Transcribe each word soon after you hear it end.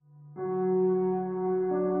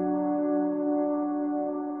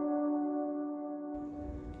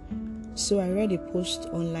So I read a post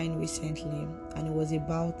online recently, and it was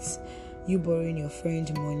about you borrowing your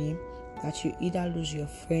friend money, that you either lose your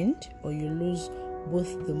friend or you lose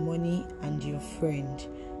both the money and your friend.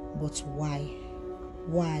 But why?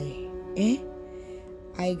 Why?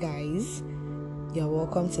 Hi guys, you're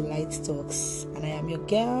welcome to Light Talks, and I am your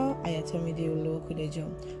girl, Ayatomide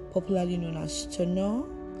Olokudejo, popularly known as Tono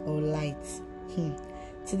or Light.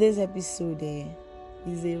 Today's episode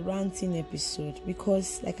is a ranting episode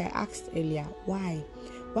because, like I asked earlier, why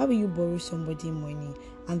will you borrow somebody money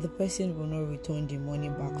and the person will not return the money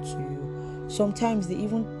back to you? Sometimes they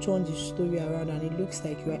even turn the story around and it looks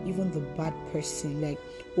like you are even the bad person. Like,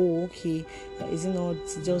 oh, okay, is it not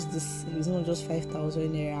just this? Is it not just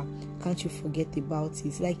 5,000 naira? Can't you forget about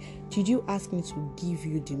it? Like, did you ask me to give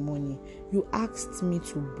you the money? You asked me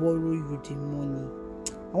to borrow you the money.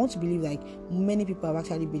 I want to believe like many people have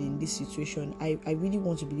actually been in this situation. I really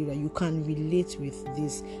want to believe that you can relate with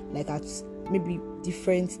this, like at maybe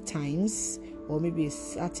different times or maybe a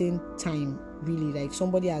certain time, really, like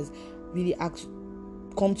somebody has really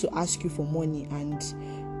come to ask you for money, and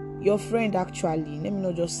your friend actually, let me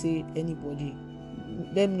not just say anybody,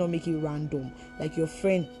 let me not make it random, like your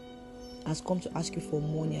friend has come to ask you for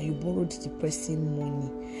money and you borrowed the person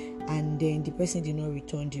money and then the person did not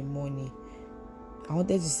return the money. I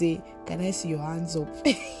wanted to say, can I see your hands up?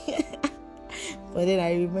 But then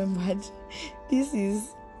I remembered this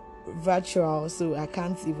is virtual, so I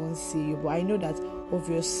can't even see you. But I know that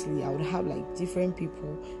obviously I would have like different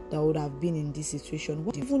people that would have been in this situation.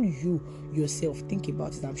 What even you yourself think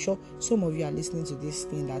about it? I'm sure some of you are listening to this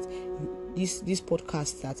thing that this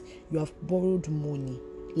podcast that you have borrowed money.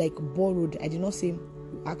 Like borrowed. I did not say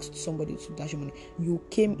you asked somebody to dash your money. You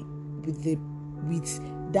came with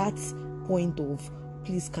that point of,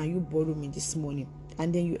 please, can you borrow me this money?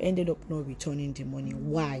 And then you ended up not returning the money.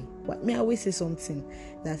 Why? May I always say something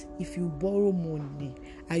that if you borrow money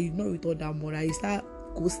and you not return that money and you start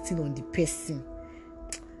ghosting on the person,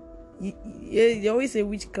 you always say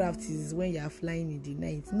witchcraft is when you are flying in the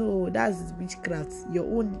night. No, that's witchcraft. Your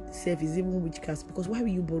own self is even witchcraft, because why will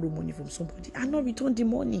you borrow money from somebody and not return the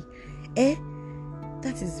money?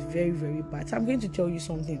 That is very, very bad. So I'm going to tell you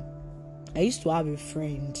something. I used to have a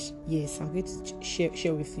friend. Yes, I'm going to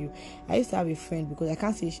share with you. I used to have a friend, because I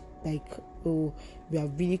can't say like, oh, we are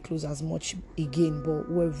really close as much again, but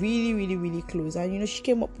we're really, really, really close. And she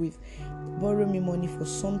came up with borrowing me money for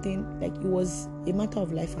something, like it was a matter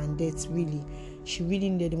of life and death, really. She really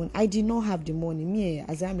needed the money. I did not have the money. Me,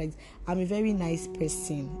 as I'm like, I'm a very nice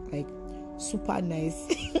person, like super nice.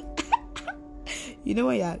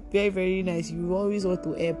 When you're very, very nice, you always want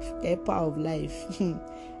to help out of life.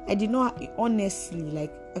 I did not, honestly,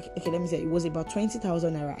 like, okay, let me say, it was about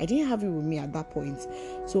 20,000 naira. I didn't have it with me at that point.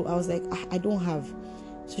 So I was like, I don't have.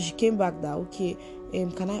 So she came back that, okay,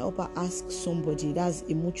 can I help her ask somebody? That's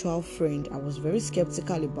a mutual friend. I was very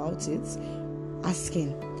skeptical about it,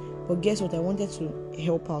 asking. But guess what? I wanted to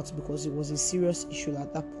help out because it was a serious issue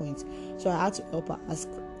at that point. So I had to help her ask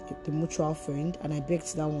the mutual friend, and I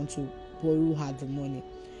begged that one to borrow her the money.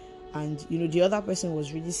 And the other person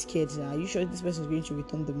was really scared. Are you sure this person is going to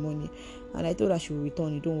return the money? And I told her she will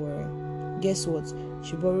return it, don't worry. Guess what?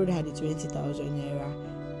 She borrowed her the 20,000 naira.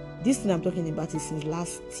 This thing I'm talking about is since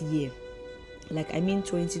last year.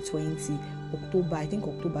 2020, October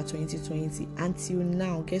 2020. Until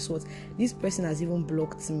now, guess what? This person has even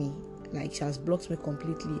blocked me. Like, she has blocked me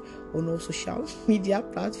completely on all social media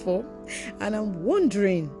platform. And I'm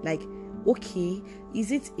wondering, like, okay,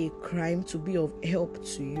 is it a crime to be of help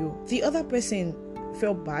to you? The other person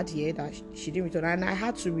felt bad, that she didn't return, and I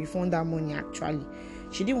had to refund that money. Actually,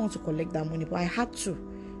 she didn't want to collect that money, but I had to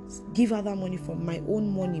give her that money from my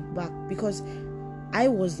own money back, because I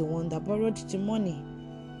was the one that borrowed the money.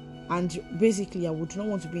 And basically, I would not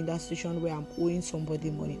want to be in that situation where I'm owing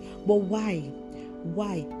somebody money. But why?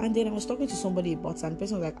 And then I was talking to somebody about it, and the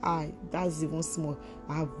person was like, that's even small.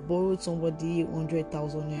 I have borrowed somebody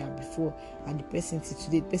 100,000 naira before, and the person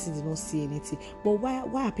did not see anything. But why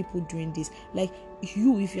are people doing this? Like, if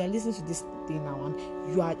you are listening to this thing now and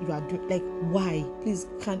you are doing, like, why? Please,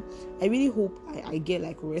 I really hope I get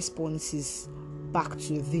like responses back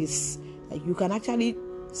to this. Like, you can actually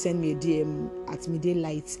send me a DM at Midday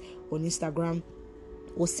Light on Instagram,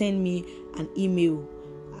 or send me an email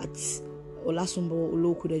at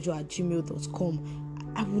olasumbo@gmail.com.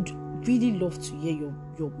 I would really love to hear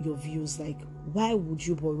your views. Like, why would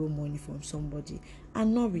you borrow money from somebody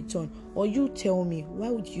and not return? Or you tell me, why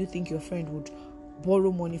would you think your friend would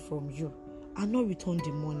borrow money from you and not return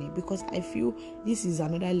the money? Because I feel this is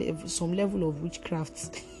another level, some level of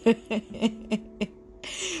witchcraft.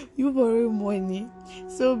 You borrow money.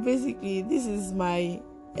 So basically, this is my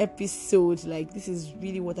episode. Like, this is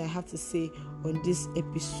really what I have to say on this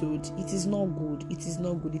episode. It is not good. It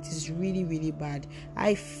is really, really bad.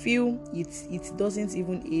 I feel it doesn't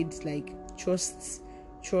even aid like trust,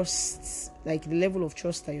 like the level of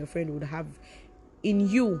trust that your friend would have in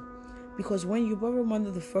you. Because when you borrow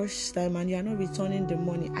money the first time and you are not returning the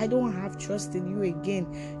money, I don't have trust in you again.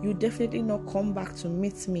 You definitely not come back to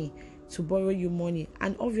meet me to borrow you money.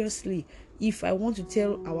 And obviously, if I want to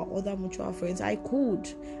tell our other mutual friends, I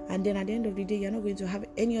could. And then at the end of the day, you're not going to have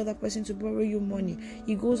any other person to borrow you money.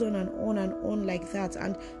 It goes on and on and on like that.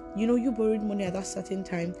 And you borrowed money at that certain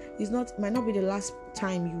time. Might not be the last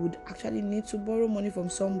time you would actually need to borrow money from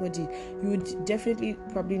somebody. You would definitely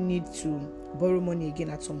probably need to borrow money again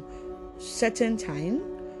at some certain time,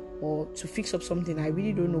 or to fix up something. I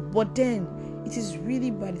really don't know. But then it is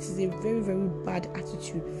really bad. It is a very, very bad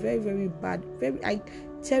attitude. Very, very bad.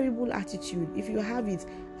 Terrible attitude. If you have it,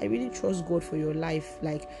 I really trust God for your life.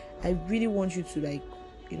 Like, I really want you to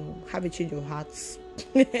have a change of hearts.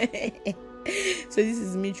 So this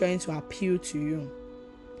is me trying to appeal to you.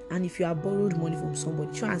 And if you have borrowed money from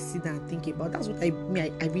somebody, try and sit down and think about. That's what I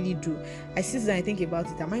really do. I sit down and think about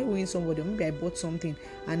it. Am I owing somebody? Or maybe I bought something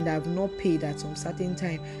and I've not paid at some certain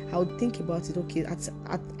time. I would think about it. Okay,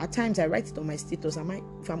 at times I write it on my status.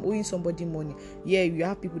 If I'm owing somebody money? Yeah, you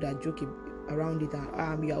have people that joke around it.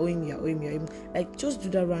 And, you are owing me. Like, just do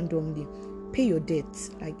that randomly. Pay your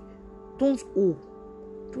debts. Like, don't owe.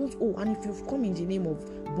 And if you've come in the name of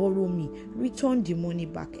borrow me, return the money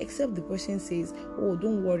back. Except the person says, oh,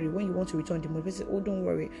 don't worry. When you want to return the money, person says, oh, don't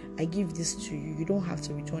worry, I give this to you. You don't have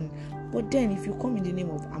to return. But then if you come in the name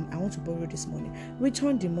of I want to borrow this money,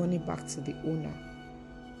 return the money back to the owner.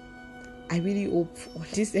 I really hope on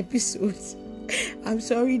this episode. I'm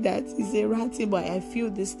sorry that it's a ranting, but I feel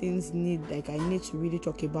these things I need to really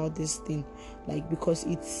talk about this thing, because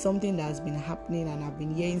it's something that has been happening, and I've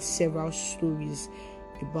been hearing several stories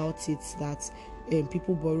about it, that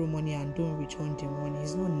people borrow money and don't return the money.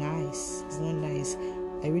 It's not nice.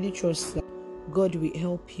 I really trust that God will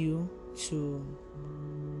help you to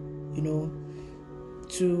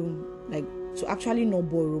actually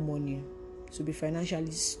not borrow money, to be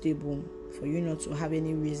financially stable, for you not to have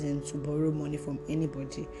any reason to borrow money from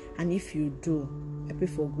anybody. And if you do, I pray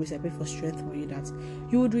for grace, I pray for strength for you, that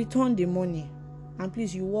you would return the money. And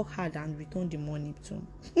please, you work hard and return the money too.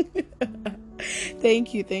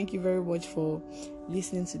 Thank you very much for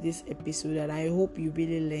listening to this episode, and I hope you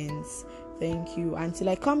really learned. Thank you. Until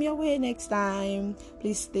I come your way next time,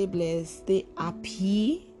 please stay blessed, stay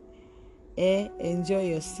happy, enjoy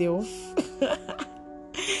yourself,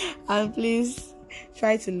 and please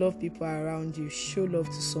try to love people around you. Show love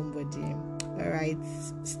to somebody. All right,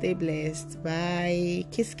 stay blessed. Bye.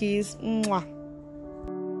 Kiss. Mwah.